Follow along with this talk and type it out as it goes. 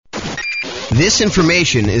This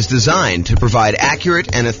information is designed to provide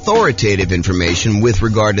accurate and authoritative information with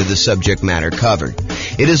regard to the subject matter covered.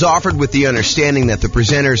 It is offered with the understanding that the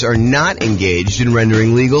presenters are not engaged in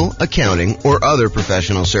rendering legal, accounting, or other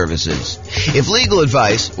professional services. If legal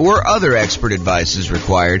advice or other expert advice is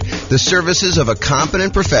required, the services of a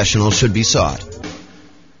competent professional should be sought.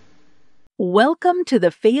 Welcome to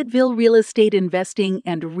the Fayetteville Real Estate Investing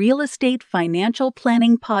and Real Estate Financial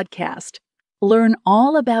Planning Podcast. Learn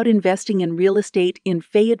all about investing in real estate in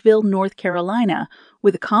Fayetteville, North Carolina,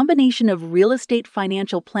 with a combination of real estate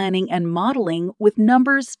financial planning and modeling with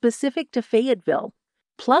numbers specific to Fayetteville,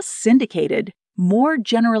 plus syndicated, more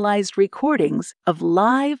generalized recordings of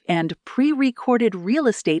live and pre-recorded real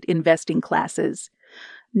estate investing classes,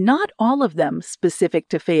 not all of them specific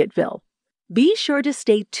to Fayetteville. Be sure to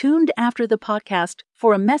stay tuned after the podcast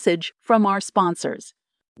for a message from our sponsors.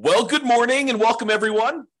 Well, good morning and welcome,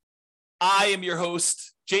 everyone. I am your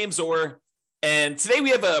host, James Orr, and today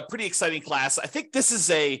we have a pretty exciting class. I think this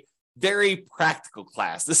is a very practical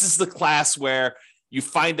class. This is the class where you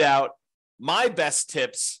find out my best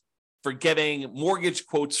tips for getting mortgage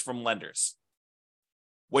quotes from lenders.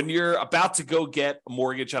 When you're about to go get a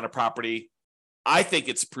mortgage on a property, I think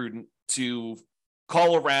it's prudent to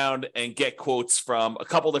call around and get quotes from a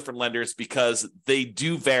couple different lenders because they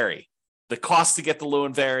do vary. The cost to get the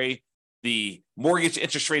loan vary. The mortgage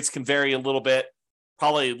interest rates can vary a little bit,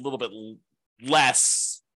 probably a little bit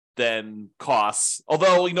less than costs.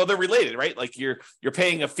 Although, they're related, right? Like you're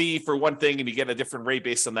paying a fee for one thing and you get a different rate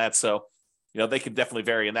based on that. So, they can definitely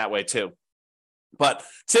vary in that way too. But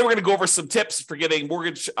today we're going to go over some tips for getting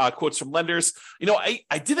mortgage quotes from lenders.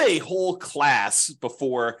 I did a whole class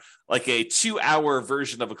before, like a 2-hour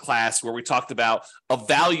version of a class where we talked about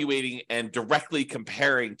evaluating and directly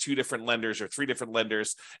comparing 2 different lenders or 3 different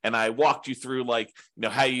lenders. And I walked you through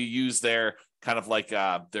how you use their kind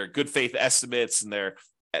of their good faith estimates and their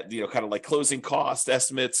kind of like closing cost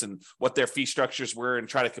estimates and what their fee structures were and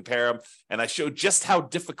try to compare them. And I showed just how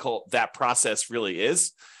difficult that process really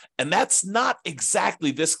is. And that's not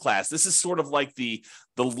exactly this class. This is sort of like the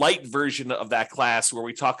light version of that class where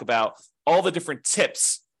we talk about all the different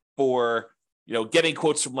tips for, getting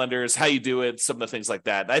quotes from lenders, how you do it, some of the things like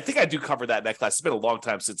that. And I think I do cover that in that class. It's been a long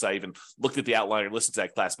time since I even looked at the outline or listened to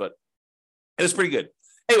that class, but it was pretty good.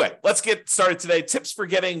 Anyway, let's get started today. Tips for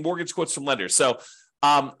getting mortgage quotes from lenders. So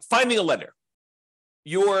finding a lender.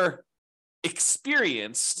 Your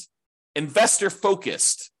experienced,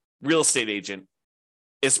 investor-focused real estate agent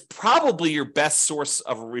is probably your best source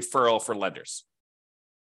of a referral for lenders.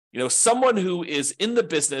 Someone who is in the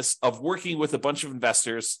business of working with a bunch of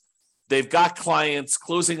investors, they've got clients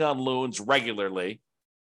closing on loans regularly.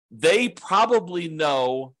 They probably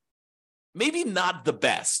know, maybe not the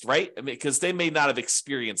best, right? Because they may not have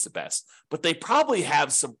experienced the best, but they probably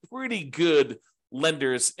have some pretty good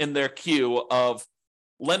lenders in their queue of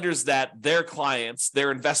lenders that their clients,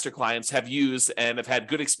 their investor clients have used and have had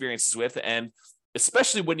good experiences with. And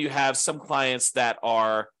especially when you have some clients that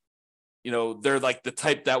are, they're like the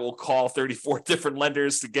type that will call 34 different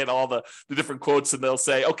lenders to get all the different quotes. And they'll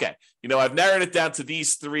say, okay, I've narrowed it down to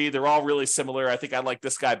these 3. They're all really similar. I think I like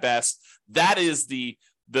this guy best. That is the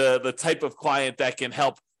type of client that can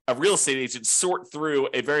help a real estate agent sort through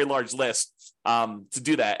a very large list to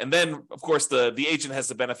do that. And then, of course, the agent has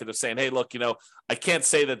the benefit of saying, hey, look, I can't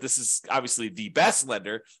say that this is obviously the best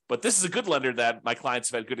lender, but this is a good lender that my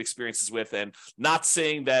clients have had good experiences with, and not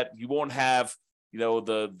saying that you won't have,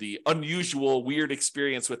 the unusual, weird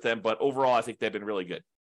experience with them, but overall, I think they've been really good.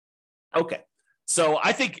 Okay. So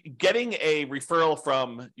I think getting a referral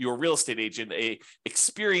from your real estate agent, a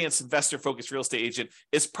experienced investor-focused real estate agent,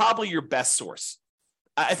 is probably your best source.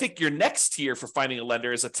 I think your next tier for finding a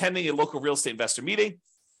lender is attending a local real estate investor meeting,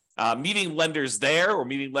 meeting lenders there or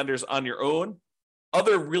meeting lenders on your own,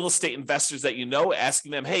 other real estate investors that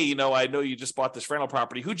asking them, hey, I know you just bought this rental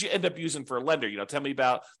property. Who'd you end up using for a lender? Tell me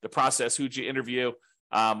about the process. Who'd you interview?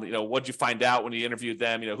 What'd you find out when you interviewed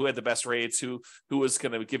them? Who had the best rates? Who was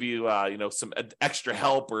going to give you, some extra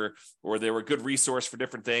help or they were a good resource for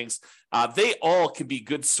different things. They all can be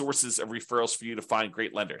good sources of referrals for you to find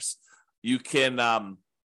great lenders. You can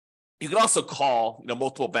also call,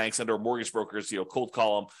 multiple banks and or mortgage brokers, cold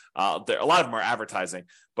call them. A lot of them are advertising,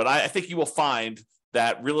 but I think you will find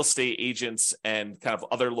that real estate agents and kind of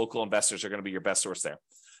other local investors are going to be your best source there.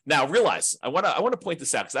 Now, realize, I want to point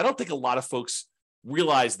this out because I don't think a lot of folks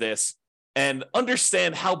realize this and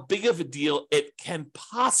understand how big of a deal it can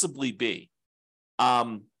possibly be.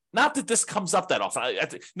 Not that this comes up that often.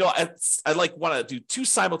 I want to do 2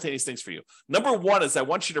 simultaneous things for you. Number one is I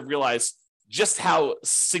want you to realize just how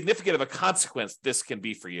significant of a consequence this can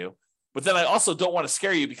be for you. But then I also don't want to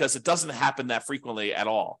scare you because it doesn't happen that frequently at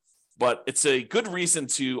all. But it's a good reason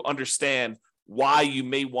to understand why you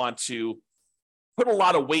may want to put a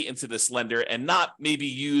lot of weight into this lender and not maybe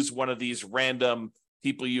use one of these random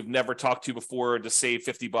people you've never talked to before to save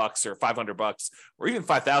 $50 or $500 or even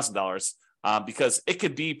 $5,000. Because it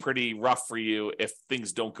could be pretty rough for you if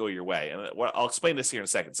things don't go your way. And I'll explain this here in a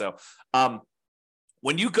second. So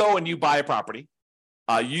when you go and you buy a property,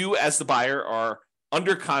 you as the buyer are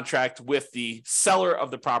under contract with the seller of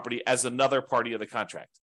the property as another party of the contract.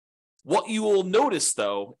 What you will notice,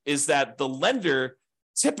 though, is that the lender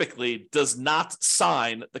typically does not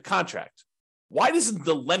sign the contract. Why doesn't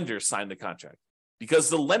the lender sign the contract? Because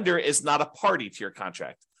the lender is not a party to your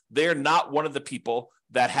contract. They're not one of the people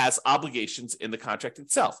that has obligations in the contract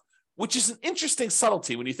itself, which is an interesting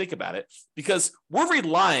subtlety when you think about it, because we're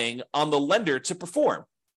relying on the lender to perform,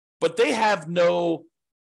 but they have no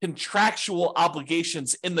contractual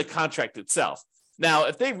obligations in the contract itself. Now,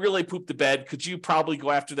 if they really poop the bed, could you probably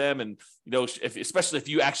go after them? And, especially if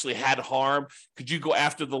you actually had harm, could you go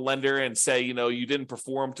after the lender and say, you didn't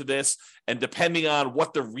perform to this? And depending on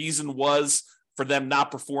what the reason was for them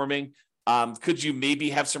not performing, could you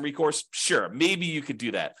maybe have some recourse? Sure, maybe you could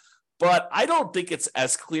do that. But I don't think it's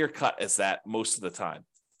as clear cut as that most of the time.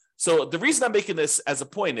 So the reason I'm making this as a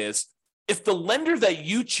point is if the lender that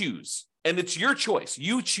you choose, and it's your choice,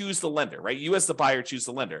 you choose the lender, right? You as the buyer choose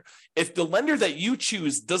the lender. If the lender that you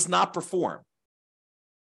choose does not perform,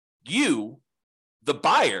 you, the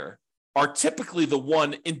buyer, are typically the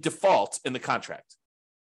one in default in the contract.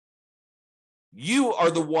 You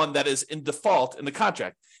are the one that is in default in the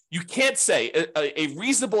contract. You can't say a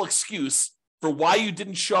reasonable excuse for why you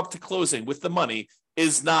didn't show up to closing with the money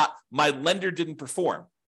is not my lender didn't perform,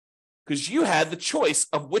 because you had the choice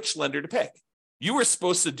of which lender to pick. You were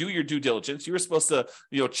supposed to do your due diligence. You were supposed to,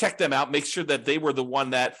 check them out, make sure that they were the one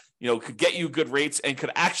that, could get you good rates and could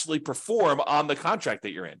actually perform on the contract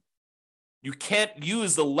that you're in. You can't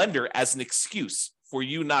use the lender as an excuse for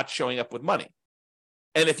you not showing up with money.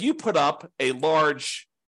 And if you put up a large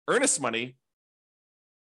earnest money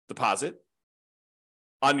deposit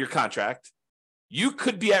on your contract, you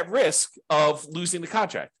could be at risk of losing the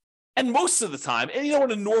contract. And most of the time, and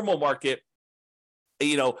in a normal market,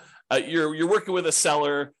 you're working with a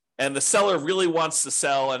seller and the seller really wants to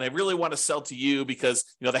sell and they really want to sell to you because,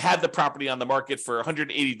 they had the property on the market for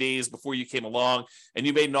 180 days before you came along and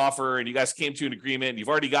you made an offer and you guys came to an agreement and you've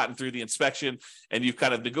already gotten through the inspection and you've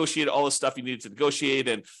kind of negotiated all the stuff you needed to negotiate.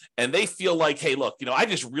 And they feel like, hey, look, I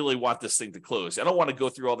just really want this thing to close. I don't want to go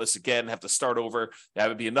through all this again, have to start over. That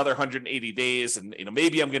would be another 180 days. And,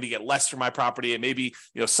 maybe I'm going to get less for my property. And maybe,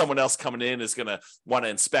 someone else coming in is going to want to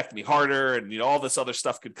inspect me harder. And, all this other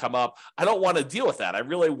stuff could come up. I don't want to deal with that. I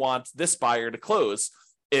really want this buyer to close.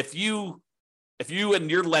 If you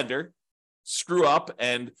and your lender screw up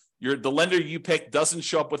and the lender you pick doesn't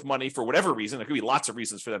show up with money for whatever reason, there could be lots of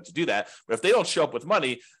reasons for them to do that, but if they don't show up with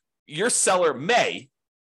money, your seller may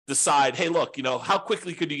decide, hey, look, how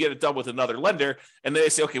quickly could you get it done with another lender? And they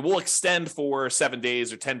say, okay, we'll extend for 7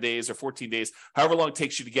 days or 10 days or 14 days, however long it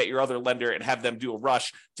takes you to get your other lender and have them do a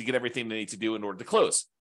rush to get everything they need to do in order to close.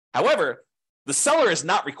 However, the seller is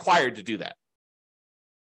not required to do that.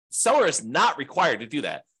 Seller is not required to do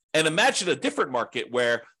that. And imagine a different market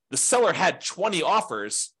where the seller had 20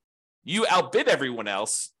 offers, you outbid everyone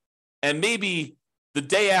else, and maybe the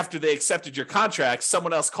day after they accepted your contract,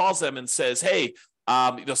 someone else calls them and says, hey,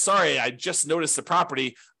 sorry, I just noticed the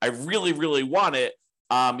property. I really, really want it.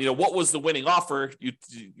 What was the winning offer?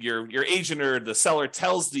 Your agent or the seller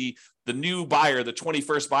tells the new buyer, the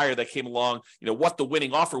 21st buyer that came along, what the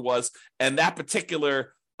winning offer was. And that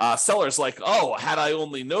particular seller's like, oh, had I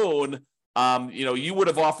only known, you would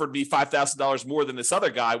have offered me $5,000 more than this other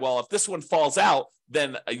guy. Well, if this one falls out,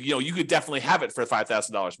 then, you could definitely have it for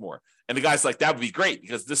 $5,000 more. And the guy's like, that would be great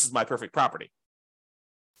because this is my perfect property.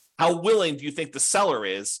 How willing do you think the seller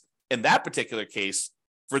is in that particular case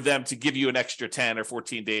for them to give you an extra 10 or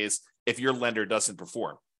 14 days if your lender doesn't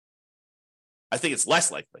perform? I think it's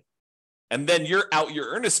less likely. And then you're out your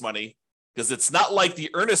earnest money because it's not like the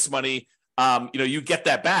earnest money, you get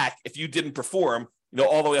that back if you didn't perform,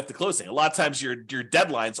 all the way up to closing. A lot of times your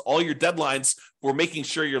deadlines, all your deadlines for making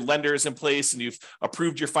sure your lender is in place and you've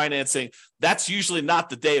approved your financing, that's usually not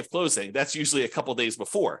the day of closing. That's usually a couple of days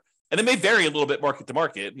before. And it may vary a little bit market to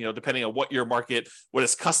market, depending on what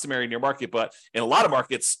is customary in your market. But in a lot of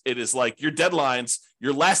markets, it is like your deadlines,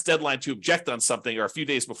 your last deadline to object on something are a few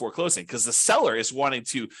days before closing because the seller is wanting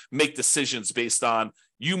to make decisions based on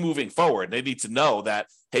you moving forward. They need to know that,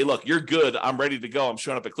 hey, look, you're good. I'm ready to go. I'm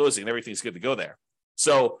showing up at closing and everything's good to go there.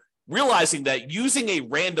 So realizing that using a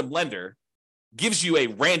random lender gives you a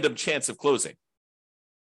random chance of closing.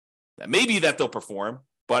 That may be that they'll perform,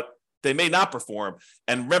 but they may not perform.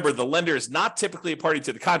 And remember, the lender is not typically a party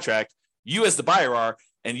to the contract. You as the buyer are,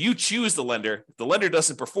 and you choose the lender. If the lender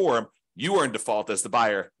doesn't perform, you are in default as the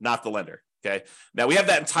buyer, not the lender. Okay. Now we have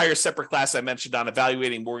that entire separate class I mentioned on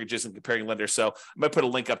evaluating mortgages and comparing lenders. So I'm going to put a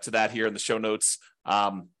link up to that here in the show notes,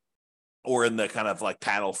 or in the kind of like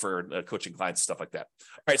panel for coaching clients, stuff like that.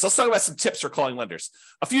 All right. So let's talk about some tips for calling lenders.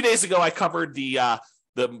 A few days ago, I covered the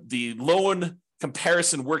loan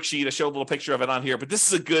comparison worksheet. I showed a little picture of it on here, but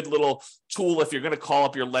this is a good little tool if you're going to call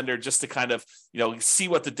up your lender just to kind of, see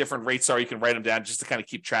what the different rates are. You can write them down just to kind of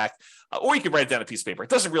keep track, or you can write it down on a piece of paper. It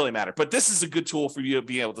doesn't really matter, but this is a good tool for you to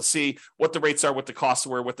be able to see what the rates are, what the costs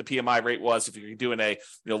were, what the PMI rate was, if you're doing a,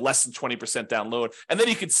 less than 20% down loan, and then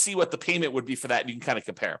you can see what the payment would be for that. And you can kind of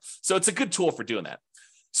compare. So it's a good tool for doing that.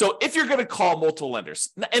 So if you're going to call multiple lenders,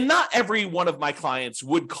 and not every one of my clients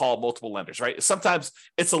would call multiple lenders, right? Sometimes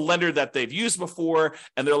it's a lender that they've used before,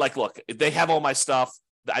 and they're like, look, they have all my stuff.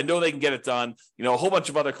 I know they can get it done. A whole bunch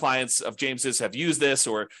of other clients of James's have used this,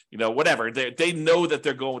 or, whatever. They know that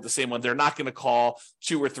they're going with the same one. They're not going to call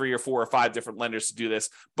 2 or 3 or 4 or 5 different lenders to do this.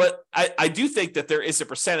 But I do think that there is a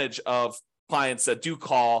percentage of clients that do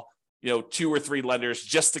call 2 or 3 lenders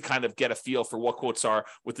just to kind of get a feel for what quotes are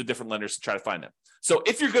with the different lenders to try to find them. So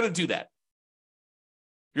if you're going to do that,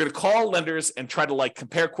 you're going to call lenders and try to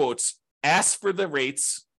compare quotes, ask for the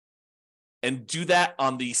rates, and do that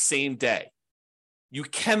on the same day. You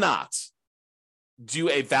cannot do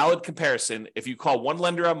a valid comparison if you call one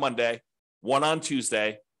lender on Monday, one on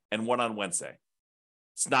Tuesday, and one on Wednesday.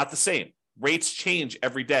 It's not the same. Rates change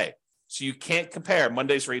every day. So you can't compare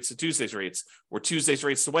Monday's rates to Tuesday's rates, or Tuesday's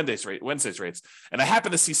rates to Wednesday's rates. And I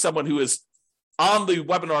happen to see someone who is on the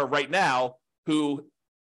webinar right now who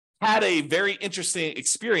had a very interesting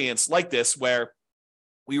experience like this, where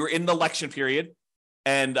we were in the election period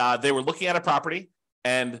and they were looking at a property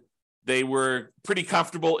and they were pretty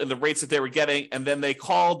comfortable in the rates that they were getting. And then they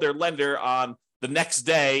called their lender on the next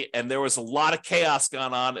day, and there was a lot of chaos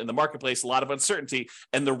going on in the marketplace, a lot of uncertainty,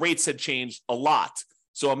 and the rates had changed a lot.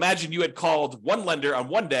 So imagine you had called one lender on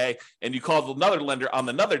one day and you called another lender on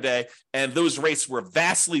another day, and those rates were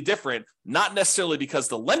vastly different, not necessarily because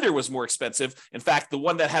the lender was more expensive. In fact, the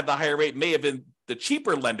one that had the higher rate may have been the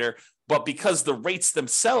cheaper lender, but because the rates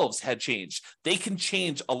themselves had changed. They can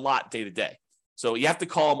change a lot day to day. So you have to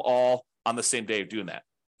call them all on the same day of doing that.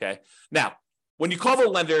 Okay. Now, when you call the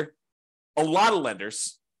lender, a lot of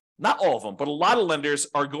lenders, not all of them, but a lot of lenders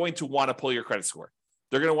are going to want to pull your credit score.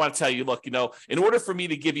 They're going to want to tell you, look, in order for me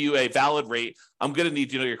to give you a valid rate, I'm going to need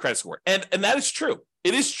to know your credit score. And that is true.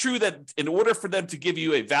 It is true that in order for them to give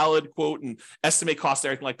you a valid quote and estimate cost,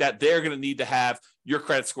 everything like that, they're going to need to have your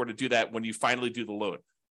credit score to do that when you finally do the loan.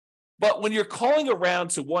 But when you're calling around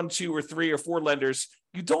to 1, 2, or 3 or 4 lenders,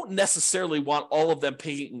 you don't necessarily want all of them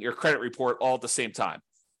paying your credit report all at the same time.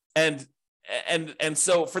 And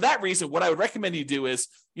so for that reason, what I would recommend you do is,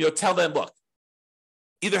 tell them, look,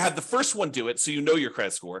 either have the first one do it so you know your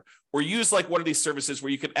credit score, or use one of these services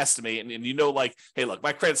where you can estimate and hey, look,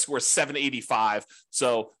 my credit score is 785.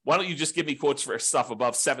 So why don't you just give me quotes for stuff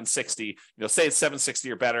above 760? Say it's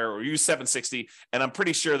 760 or better, or use 760. And I'm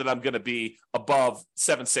pretty sure that I'm going to be above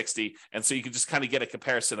 760. And so you can just kind of get a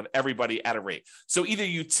comparison of everybody at a rate. So either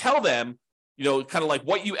you tell them, kind of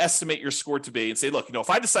what you estimate your score to be, and say, look, if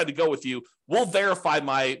I decide to go with you, we'll verify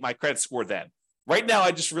my credit score then. Right now,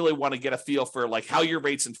 I just really want to get a feel for how your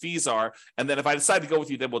rates and fees are. And then if I decide to go with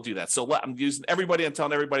you, then we'll do that. So I'm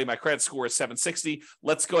telling everybody my credit score is 760.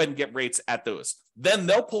 Let's go ahead and get rates at those. Then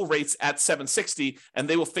they'll pull rates at 760, and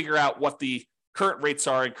they will figure out what the current rates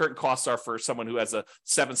are and current costs are for someone who has a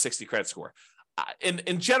 760 credit score.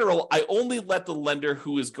 In general, I only let the lender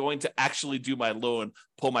who is going to actually do my loan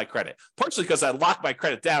pull my credit, partially because I lock my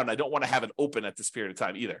credit down. I don't want to have it open at this period of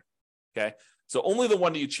time either. Okay. So only the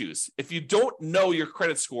one that you choose. If you don't know your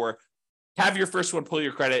credit score, have your first one pull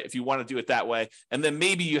your credit if you want to do it that way. And then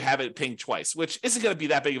maybe you have it ping twice, which isn't going to be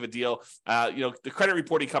that big of a deal. The credit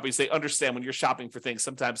reporting companies, they understand when you're shopping for things,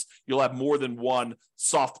 sometimes you'll have more than one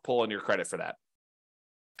soft pull on your credit for that.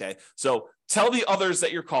 Okay. So tell the others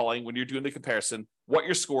that you're calling when you're doing the comparison what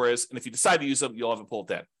your score is. And if you decide to use them, you'll have it pulled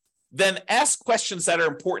then. Then ask questions that are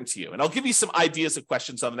important to you. And I'll give you some ideas of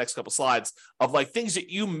questions on the next couple slides of things that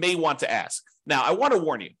you may want to ask. Now, I want to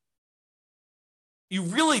warn you. You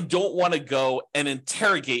really don't want to go and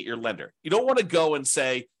interrogate your lender. You don't want to go and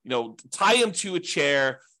say, tie them to a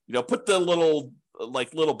chair, put the little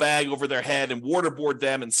bag over their head and waterboard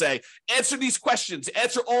them and say, answer these questions,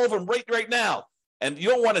 answer all of them right now. And you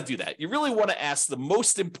don't want to do that. You really want to ask the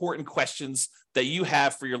most important questions that you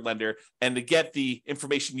have for your lender and to get the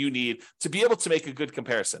information you need to be able to make a good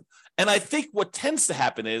comparison. And I think what tends to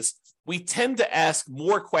happen is we tend to ask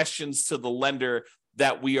more questions to the lender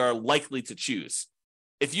that we are likely to choose.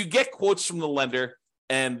 If you get quotes from the lender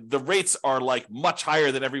and the rates are like much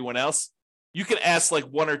higher than everyone else, you can ask like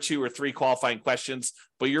 1 or 2 or 3 qualifying questions,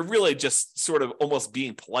 but you're really just sort of almost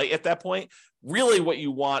being polite at that point. Really what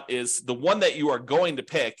you want is the one that you are going to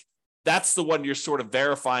pick. That's the one you're sort of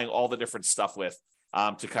verifying all the different stuff with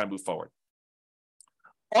to kind of move forward.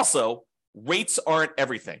 Also, rates aren't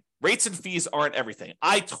everything. Rates and fees aren't everything.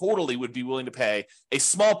 I totally would be willing to pay a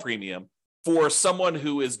small premium for someone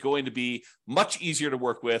who is going to be much easier to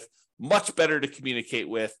work with, much better to communicate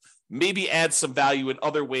with, maybe add some value in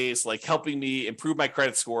other ways, like helping me improve my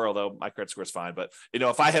credit score, although my credit score is fine. But,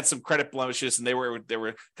 if I had some credit blemishes and they were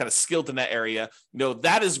kind of skilled in that area,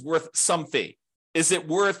 that is worth some fee. Is it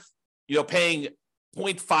worth, paying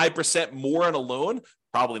 0.5% more on a loan?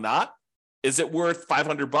 Probably not. Is it worth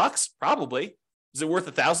 $500? Probably. Is it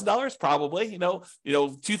worth $1,000? Probably.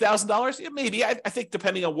 $2,000? Yeah, maybe. I think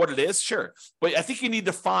depending on what it is, sure. But I think you need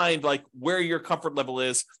to find like where your comfort level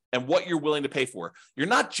is and what you're willing to pay for. You're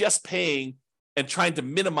not just paying and trying to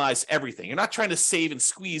minimize everything. You're not trying to save and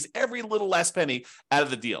squeeze every little last penny out of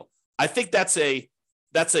the deal. I think that's a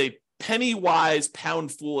penny wise,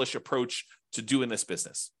 pound foolish approach to doing this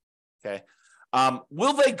business. Okay.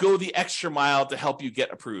 Will they go the extra mile to help you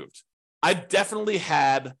get approved? I've definitely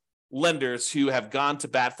had lenders who have gone to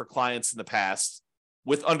bat for clients in the past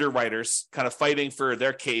with underwriters kind of fighting for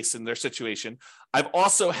their case and their situation. I've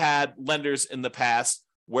also had lenders in the past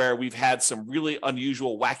where we've had some really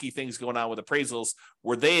unusual, wacky things going on with appraisals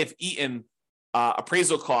where they have eaten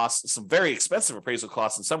appraisal costs, some very expensive appraisal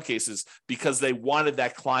costs in some cases, because they wanted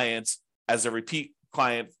that client as a repeat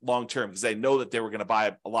client long-term because they know that they were going to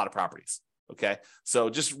buy a lot of properties. Okay. So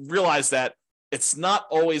just realize that it's not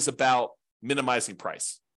always about minimizing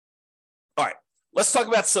price. All right, let's talk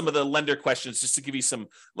about some of the lender questions just to give you some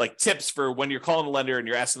like tips for when you're calling a lender and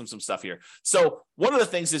you're asking them some stuff here. So one of the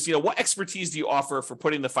things is, what expertise do you offer for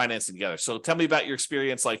putting the financing together? So tell me about your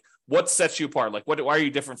experience, like what sets you apart? Like why are you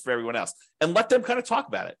different from everyone else? And let them kind of talk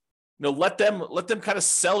about it. Let them kind of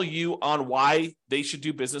sell you on why they should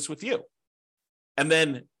do business with you. And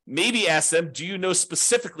then maybe ask them, do you know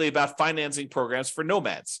specifically about financing programs for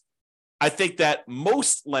nomads? I think that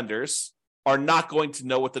most lenders are not going to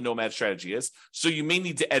know what the nomad strategy is. So you may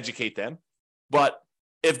need to educate them. But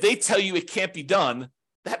if they tell you it can't be done,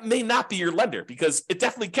 that may not be your lender because it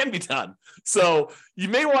definitely can be done. So you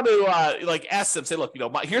may want to ask them, say, look,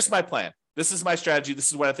 here's my plan. This is my strategy. This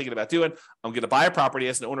is what I'm thinking about doing. I'm going to buy a property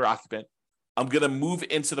as an owner occupant. I'm going to move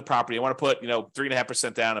into the property. I want to put,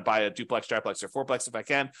 3.5% down and buy a duplex, triplex, or fourplex if I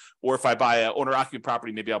can. Or if I buy an owner occupant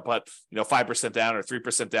property, maybe I'll put, 5% down or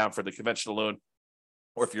 3% down for the conventional loan.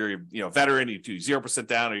 Or if you're, a veteran, you do 0%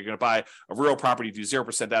 down, or you're going to buy a rural property, you do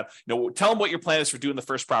 0% down. Tell them what your plan is for doing the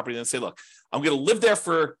first property, and then say, look, I'm going to live there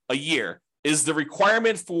for a year. Is the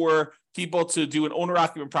requirement for people to do an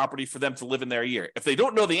owner-occupant property for them to live in there a year? If they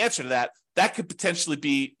don't know the answer to that, that could potentially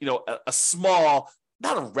be, a small,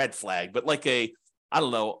 not a red flag, but like a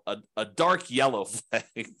dark yellow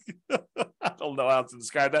flag. I don't know how to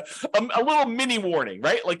describe that. A little mini warning,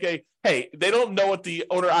 right? Like hey, they don't know what the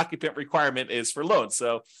owner-occupant requirement is for loans,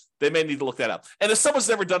 so they may need to look that up. And if someone's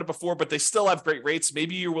never done it before, but they still have great rates,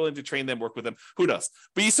 maybe you're willing to train them, work with them. Who knows?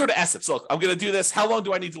 But you sort of ask them, so look, I'm going to do this. How long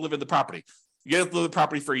do I need to live in the property? You have to live in the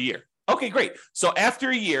property for a year. Okay, great. So after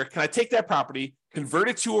a year, can I take that property, convert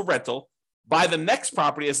it to a rental, buy the next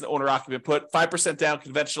property as an owner-occupant, put 5% down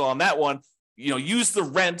conventional on that one, use the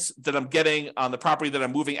rent that I'm getting on the property that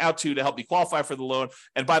I'm moving out to help me qualify for the loan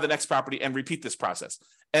and buy the next property and repeat this process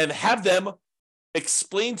and have them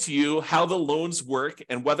explain to you how the loans work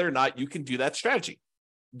and whether or not you can do that strategy.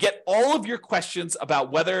 Get all of your questions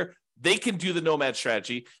about whether they can do the nomad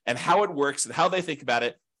strategy and how it works and how they think about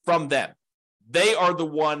it from them. They are the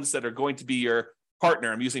ones that are going to be your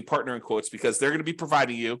partner. I'm using partner in quotes because they're going to be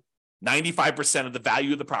providing you 95% of the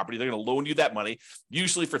value of the property. They're going to loan you that money,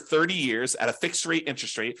 usually for 30 years at a fixed rate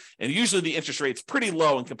interest rate. And usually the interest rate's pretty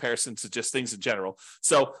low in comparison to just things in general.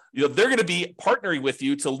 So, they're going to be partnering with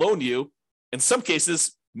you to loan you, in some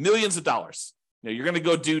cases, millions of dollars. You're going to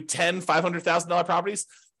go do $10,000, $500,000 properties.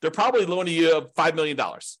 They're probably loaning you $5 million.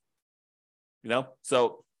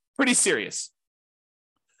 So pretty serious.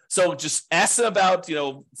 So just ask them about,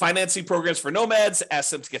 financing programs for nomads, ask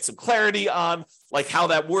them to get some clarity on like how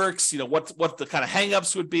that works, what the kind of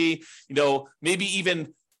hangups would be, maybe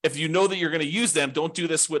even if you know that you're going to use them, don't do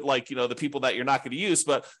this with the people that you're not going to use.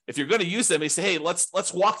 But if you're going to use them, they say, hey,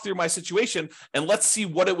 let's walk through my situation and let's see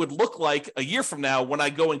what it would look like a year from now when I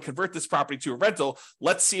go and convert this property to a rental.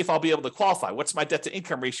 Let's see if I'll be able to qualify. What's my debt to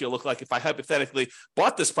income ratio look like if I hypothetically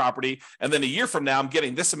bought this property and then a year from now I'm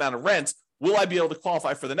getting this amount of rent? Will I be able to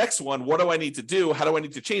qualify for the next one? What do I need to do? How do I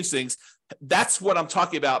need to change things? That's what I'm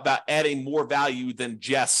talking about adding more value than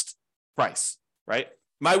just price, right?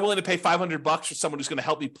 Am I willing to pay $500 for someone who's going to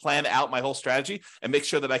help me plan out my whole strategy and make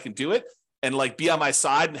sure that I can do it and be on my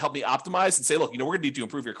side and help me optimize and say, look, we're going to need to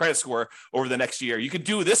improve your credit score over the next year. You can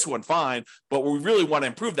do this one fine, but we really want to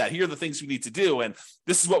improve that. Here are the things we need to do. And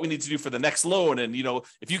this is what we need to do for the next loan. And,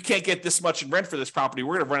 if you can't get this much in rent for this property,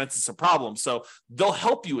 we're going to run into some problems. So they'll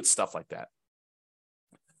help you with stuff like that.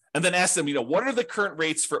 And then ask them, what are the current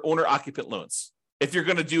rates for owner occupant loans? If you're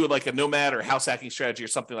going to do a nomad or house hacking strategy or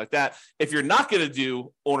something like that. If you're not going to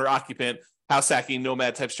do owner occupant, house hacking,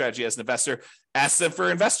 nomad type strategy as an investor, ask them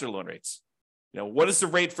for investor loan rates. What is the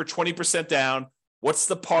rate for 20% down? What's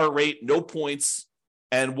the par rate? No points.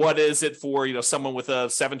 And what is it for, someone with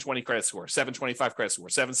a 720 credit score, 725 credit score,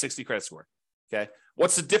 760 credit score? Okay.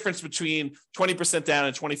 What's the difference between 20% down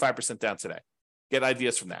and 25% down today? Get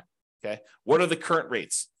ideas from that. Okay. What are the current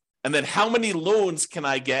rates? And then how many loans can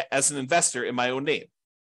I get as an investor in my own name?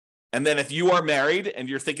 And then if you are married and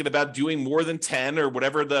you're thinking about doing more than 10 or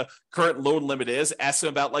whatever the current loan limit is, ask them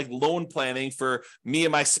about loan planning for me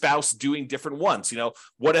and my spouse doing different ones.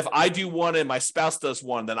 What if I do one and my spouse does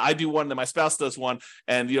one, then I do one and my spouse does one.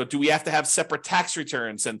 And, do we have to have separate tax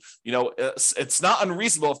returns? And, it's not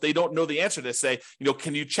unreasonable if they don't know the answer to say,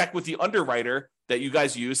 can you check with the underwriter that you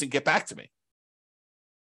guys use and get back to me?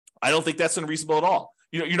 I don't think that's unreasonable at all.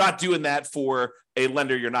 You're not doing that for a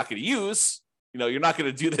lender you're not going to use. You're not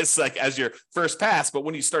going to do this as your first pass, but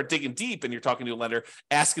when you start digging deep and you're talking to a lender,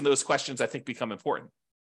 asking those questions, I think, become important.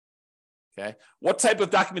 Okay. What type of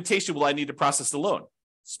documentation will I need to process the loan?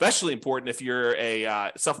 Especially important if you're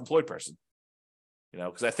a self-employed person,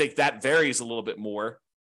 because I think that varies a little bit more,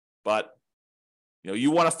 but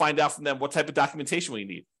you want to find out from them what type of documentation will you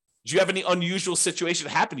need. Did you have any unusual situation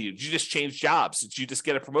happen to you? Did you just change jobs? Did you just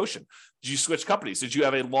get a promotion? Did you switch companies? Did you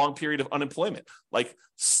have a long period of unemployment?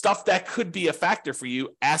 Stuff that could be a factor for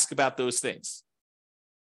you, ask about those things.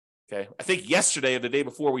 Okay. I think yesterday or the day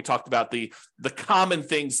before we talked about the common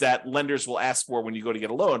things that lenders will ask for when you go to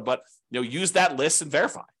get a loan, but use that list and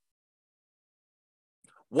verify.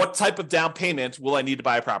 What type of down payment will I need to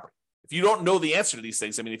buy a property? If you don't know the answer to these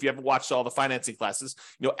things, if you haven't watched all the financing classes,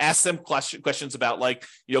 ask them questions about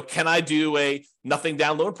can I do a nothing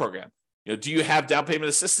down loan program? Do you have down payment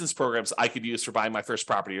assistance programs I could use for buying my first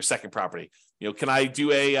property or second property? Can I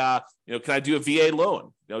do a VA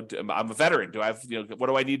loan? I'm a veteran. Do I have, what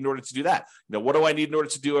do I need in order to do that? What do I need in order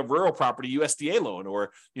to do a rural property USDA loan?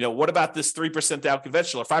 Or, what about this 3% down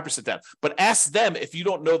conventional or 5% down? But ask them, if you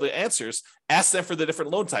don't know the answers, ask them for the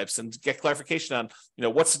different loan types and get clarification on,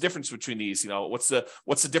 what's the difference between these? What's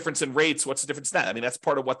the difference in rates? What's the difference in that? That's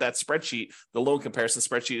part of what that spreadsheet, the loan comparison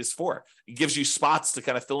spreadsheet, is for. It gives you spots to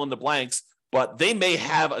kind of fill in the blanks, but they may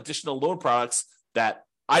have additional loan products that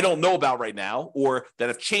I don't know about right now, or that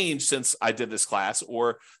have changed since I did this class,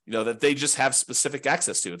 or, that they just have specific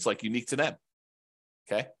access to. It's unique to them.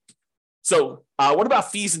 Okay. So what about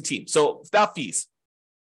fees and team? So about fees,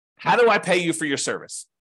 how do I pay you for your service?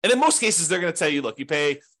 And in most cases, they're going to tell you, look, you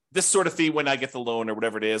pay this sort of fee when I get the loan or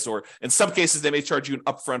whatever it is, or in some cases, they may charge you an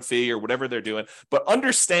upfront fee or whatever they're doing, but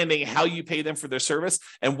understanding how you pay them for their service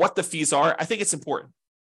and what the fees are, I think it's important.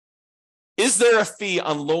 Is there a fee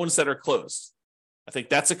on loans that are closed? I think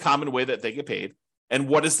that's a common way that they get paid. And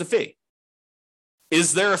what is the fee?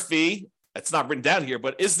 Is there a fee? It's not written down here,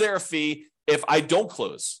 but is there a fee if I don't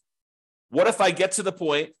close? What if I get to the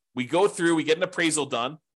point, we go through, we get an appraisal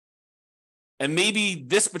done, and maybe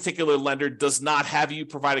this particular lender does not have you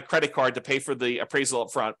provide a credit card to pay for the appraisal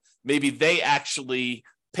up front. Maybe they actually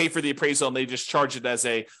pay for the appraisal and they just charge it as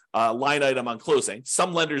a line item on closing.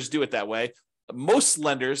 Some lenders do it that way. Most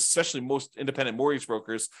lenders, especially most independent mortgage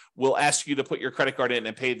brokers, will ask you to put your credit card in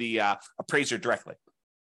and pay the appraiser directly.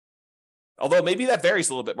 Although maybe that varies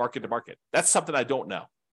a little bit market to market. That's something I don't know.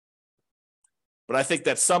 But I think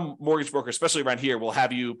that some mortgage brokers, especially around here, will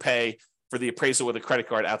have you pay for the appraisal with a credit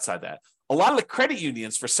card outside that. A lot of the credit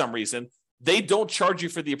unions, for some reason, they don't charge you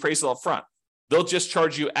for the appraisal up front. They'll just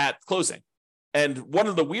charge you at closing. And one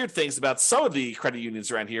of the weird things about some of the credit unions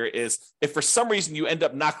around here is if for some reason you end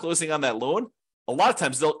up not closing on that loan, a lot of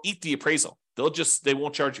times they'll eat the appraisal. They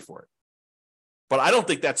won't charge you for it. But I don't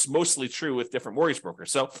think that's mostly true with different mortgage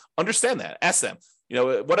brokers. So understand that. Ask them,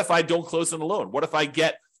 what if I don't close on the loan? What if I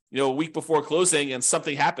get, a week before closing and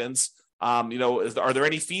something happens Are there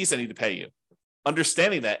any fees I need to pay you?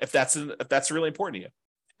 Understanding that if that's really important to you.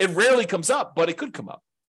 It rarely comes up, but it could come up.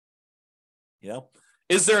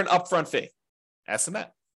 Is there an upfront fee? Ask them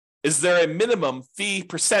that. Is there a minimum fee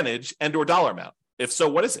percentage and or dollar amount? If so,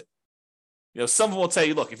 what is it? Some of them will tell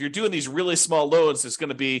you, look, if you're doing these really small loans, it's going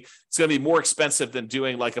to be more expensive than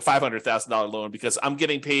doing like a $500,000 loan because I'm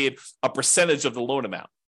getting paid a percentage of the loan amount.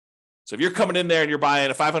 So if you're coming in there and you're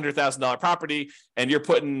buying a $500,000 property and you're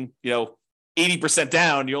putting, 80%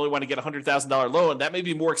 down, you only want to get a $100,000 loan, that may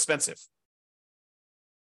be more expensive.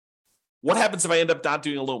 What happens if I end up not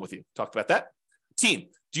doing a loan with you? Talked about that. Team,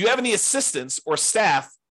 do you have any assistants or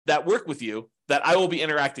staff that work with you that I will be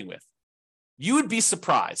interacting with? You would be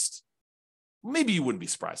surprised. Maybe you wouldn't be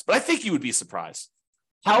surprised, but I think you would be surprised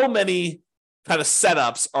how many kind of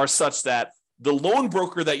setups are such that the loan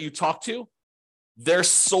broker that you talk to, their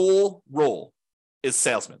sole role is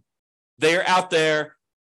salesman. They are out there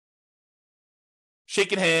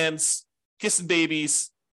shaking hands, kissing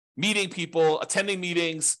babies, meeting people, attending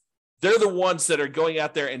meetings. They're the ones that are going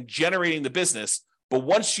out there and generating the business. But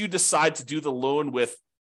once you decide to do the loan with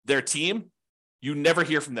their team, you never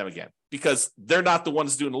hear from them again because they're not the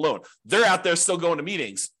ones doing the loan. They're out there still going to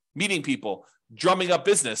meetings, meeting people, drumming up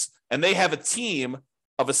business, and they have a team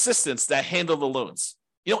of assistants that handle the loans.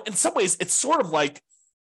 In some ways, it's sort of like,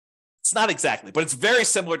 it's not exactly, but it's very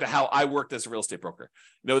similar to how I worked as a real estate broker.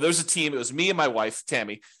 There's a team. It was me and my wife,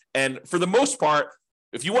 Tammy. And for the most part,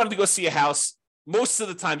 if you wanted to go see a house, most of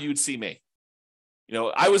the time you would see me.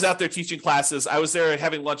 I was out there teaching classes. I was there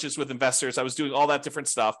having lunches with investors. I was doing all that different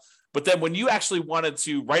stuff. But then when you actually wanted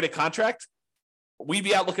to write a contract, we'd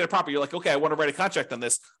be out looking at property. You're like, okay, I want to write a contract on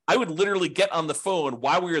this. I would literally get on the phone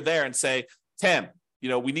while we were there and say, Tam,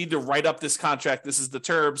 we need to write up this contract. This is the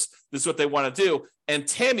terms. This is what they want to do. And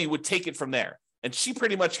Tammy would take it from there. And she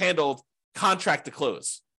pretty much handled contract to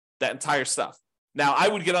close, that entire stuff. Now, I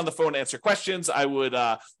would get on the phone and answer questions. I would,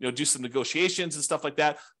 do some negotiations and stuff like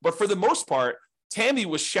that. But for the most part, Tammy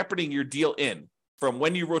was shepherding your deal in from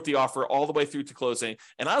when you wrote the offer all the way through to closing,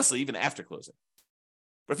 and honestly, even after closing.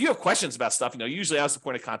 But if you have questions about stuff, usually I was the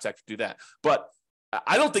point of contact to do that. But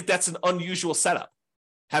I don't think that's an unusual setup.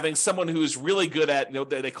 Having someone who's really good at,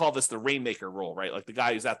 they call this the rainmaker role, right? Like the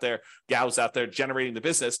guy who's out there, gal who's out there generating the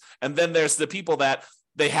business. And then there's the people that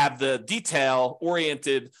they have the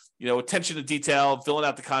detail-oriented, attention to detail, filling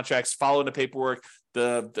out the contracts, following the paperwork,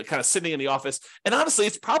 the kind of sitting in the office. And honestly,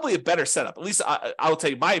 it's probably a better setup. At least I will tell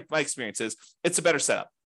you my experience is it's a better setup.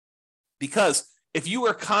 Because if you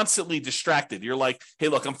are constantly distracted, you're like, hey,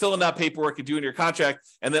 look, I'm filling out paperwork and doing your contract.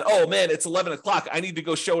 And then, oh man, it's 11 o'clock. I need to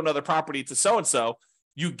go show another property to so-and-so.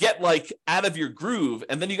 You get like out of your groove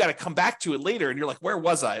and then you got to come back to it later. And you're like, where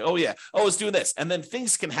was I? Oh yeah. Oh, I was doing this. And then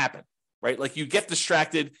things can happen. Right? Like you get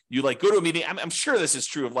distracted, you like go to a meeting. I'm sure this is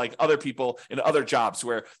true of like other people in other jobs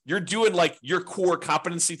where you're doing like your core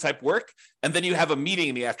competency type work. And then you have a meeting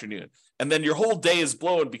in the afternoon and then your whole day is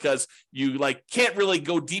blown because you like can't really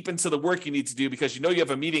go deep into the work you need to do because you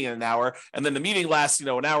have a meeting in an hour and then the meeting lasts, an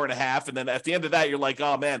hour and a half. And then at the end of that, you're like,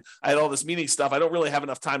 oh man, I had all this meeting stuff. I don't really have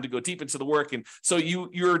enough time to go deep into the work. And so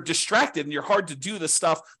you're distracted and you're hard to do the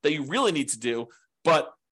stuff that you really need to do.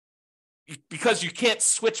 But because you can't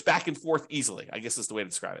switch back and forth easily, I guess is the way to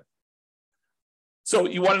describe it. So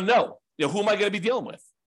you want to know, who am I going to be dealing with?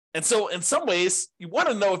 And so in some ways, you want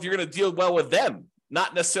to know if you're going to deal well with them,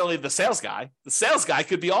 not necessarily the sales guy. The sales guy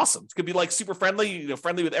could be awesome. It could be like super friendly,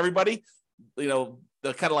 friendly with everybody, the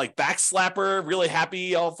kind of like backslapper, really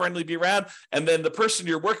happy, all friendly, be around. And then the person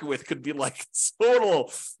you're working with could be like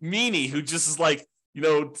total meanie who just is like,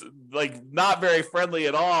 like not very friendly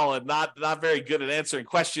at all and not very good at answering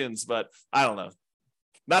questions, but I don't know.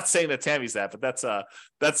 Not saying that Tammy's that, but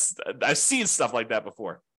that's I've seen stuff like that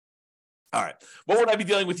before. All right. What would I be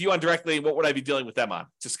dealing with you on directly? And what would I be dealing with them on?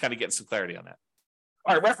 Just kind of getting some clarity on that.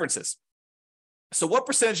 All right. References. So what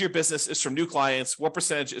percentage of your business is from new clients? What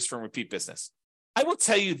percentage is from repeat business? I will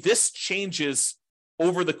tell you this changes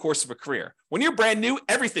over the course of a career. When you're brand new,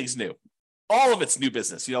 everything's new. All of it's new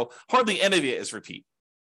business, hardly any of it is repeat.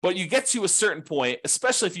 But you get to a certain point,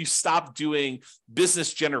 especially if you stop doing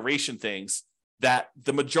business generation things, that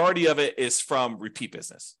the majority of it is from repeat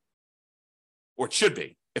business. Or it should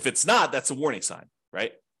be. If it's not, that's a warning sign,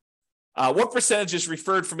 right? What percentage is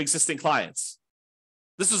referred from existing clients?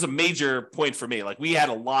 This was a major point for me. Like we had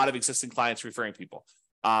a lot of existing clients referring people.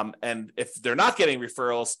 And if they're not getting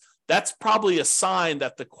referrals, that's probably a sign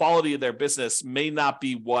that the quality of their business may not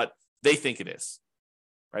be what they think it is,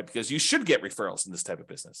 right? Because you should get referrals in this type of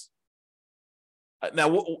business.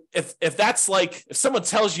 Now, if that's like, if someone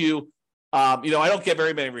tells you, I don't get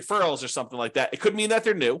very many referrals or something like that, it could mean that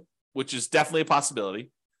they're new, which is definitely a possibility.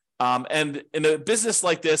 And in a business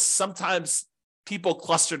like this, sometimes people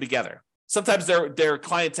cluster together. Sometimes their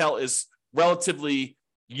clientele is relatively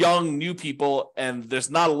young, new people, and there's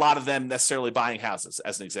not a lot of them necessarily buying houses,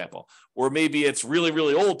 as an example. Or maybe it's really,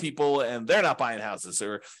 really old people and they're not buying houses.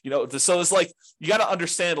 Or, so it's like, you got to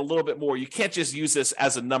understand a little bit more. You can't just use this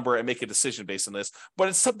as a number and make a decision based on this, but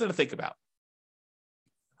it's something to think about.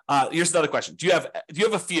 Here's another question. Do you have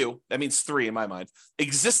a few, that means 3 in my mind,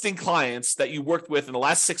 existing clients that you worked with in the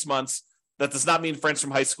last 6 months? That does not mean friends from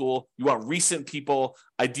high school. You want recent people,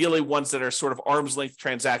 ideally ones that are sort of arm's length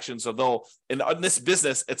transactions, although in this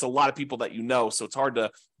business, it's a lot of people that you know, so it's hard to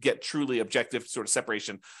get truly objective sort of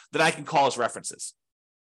separation that I can call as references.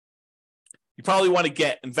 You probably want to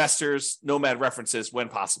get investors, nomad references when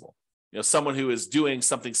possible. Someone who is doing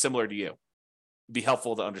something similar to you. It'd be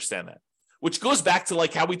helpful to understand that. Which goes back to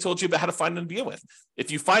like how we told you about how to find them to deal with. If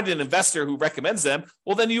you find an investor who recommends them,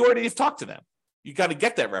 well, then you already have talked to them. You got to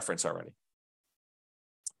get that reference already.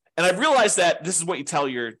 And I've realized that this is what you tell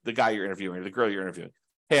the guy you're interviewing, or the girl you're interviewing.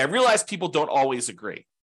 Hey, I realize people don't always agree.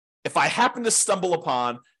 If I happen to stumble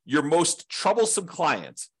upon your most troublesome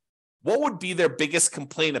client, what would be their biggest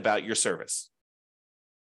complaint about your service?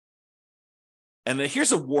 And then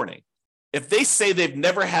here's a warning. If they say they've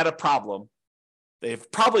never had a problem,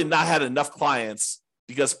 they've probably not had enough clients,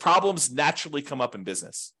 because problems naturally come up in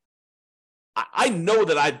business. I know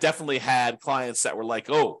that I've definitely had clients that were like,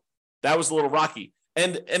 oh, that was a little rocky.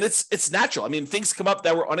 And it's natural. I mean, things come up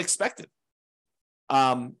that were unexpected.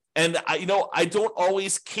 And I don't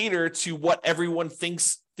always cater to what everyone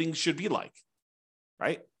thinks things should be like,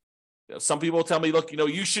 right? Some people tell me, look,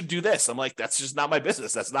 you should do this. I'm like, that's just not my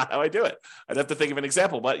business. That's not how I do it. I'd have to think of an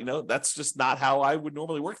example, but that's just not how I would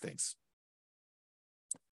normally work things.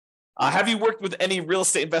 Have you worked with any real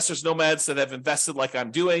estate investors, nomads that have invested like I'm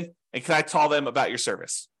doing? And can I tell them about your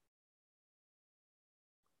service?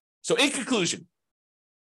 So in conclusion,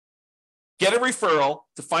 get a referral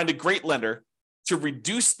to find a great lender to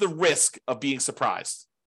reduce the risk of being surprised.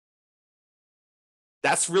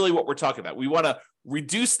 That's really what we're talking about. We want to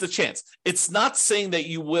reduce the chance. It's not saying that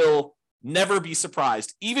you will never be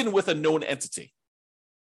surprised, even with a known entity,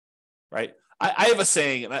 right? I have a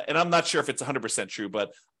saying, and I'm not sure if it's 100% true,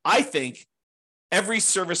 but I think every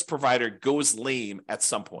service provider goes lame at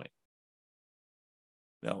some point.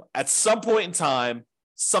 At some point in time,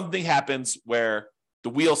 something happens where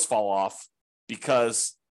the wheels fall off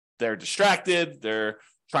because they're distracted, they're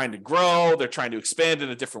trying to grow, they're trying to expand in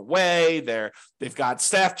a different way, they've got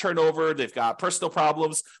staff turnover, they've got personal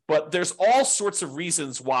problems, but there's all sorts of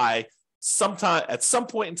reasons why at some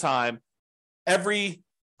point in time, every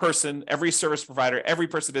person, every service provider, every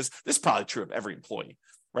person this is probably true of every employee,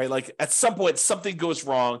 right? Like at some point, something goes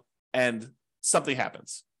wrong and something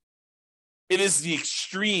happens. It is the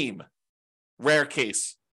extreme rare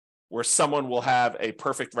case where someone will have a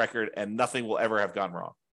perfect record and nothing will ever have gone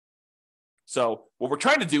wrong. So what we're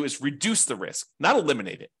trying to do is reduce the risk, not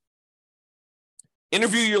eliminate it.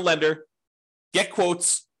 Interview your lender, get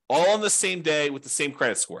quotes all on the same day with the same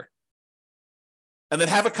credit score. And then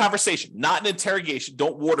have a conversation, not an interrogation.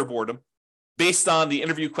 Don't waterboard them based on the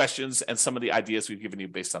interview questions and some of the ideas we've given you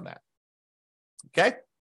based on that. Okay?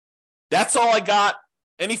 That's all I got.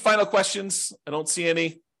 Any final questions? I don't see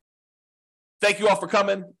any. Thank you all for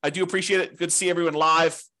coming. I do appreciate it. Good to see everyone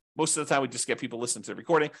live. Most of the time, we just get people listening to the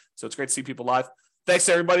recording, so it's great to see people live. Thanks,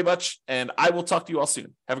 everybody, much, and I will talk to you all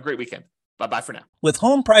soon. Have a great weekend. Bye-bye for now. With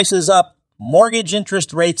home prices up, mortgage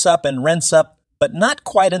interest rates up, and rents up, but not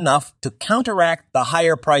quite enough to counteract the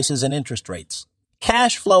higher prices and interest rates.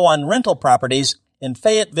 Cash flow on rental properties in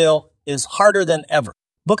Fayetteville is harder than ever.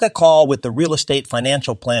 Book a call with the Real Estate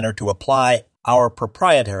Financial Planner to apply our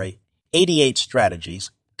proprietary 88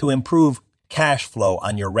 strategies to improve cash flow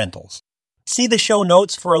on your rentals. See the show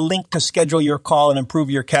notes for a link to schedule your call and improve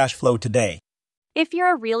your cash flow today. If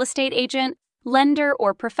you're a real estate agent, lender,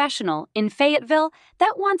 or professional in Fayetteville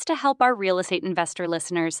that wants to help our real estate investor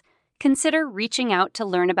listeners, consider reaching out to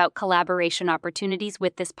learn about collaboration opportunities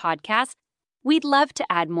with this podcast. We'd love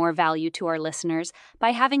to add more value to our listeners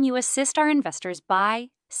by having you assist our investors buy,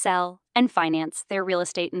 sell, and finance their real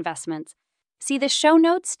estate investments. See the show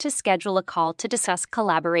notes to schedule a call to discuss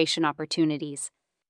collaboration opportunities.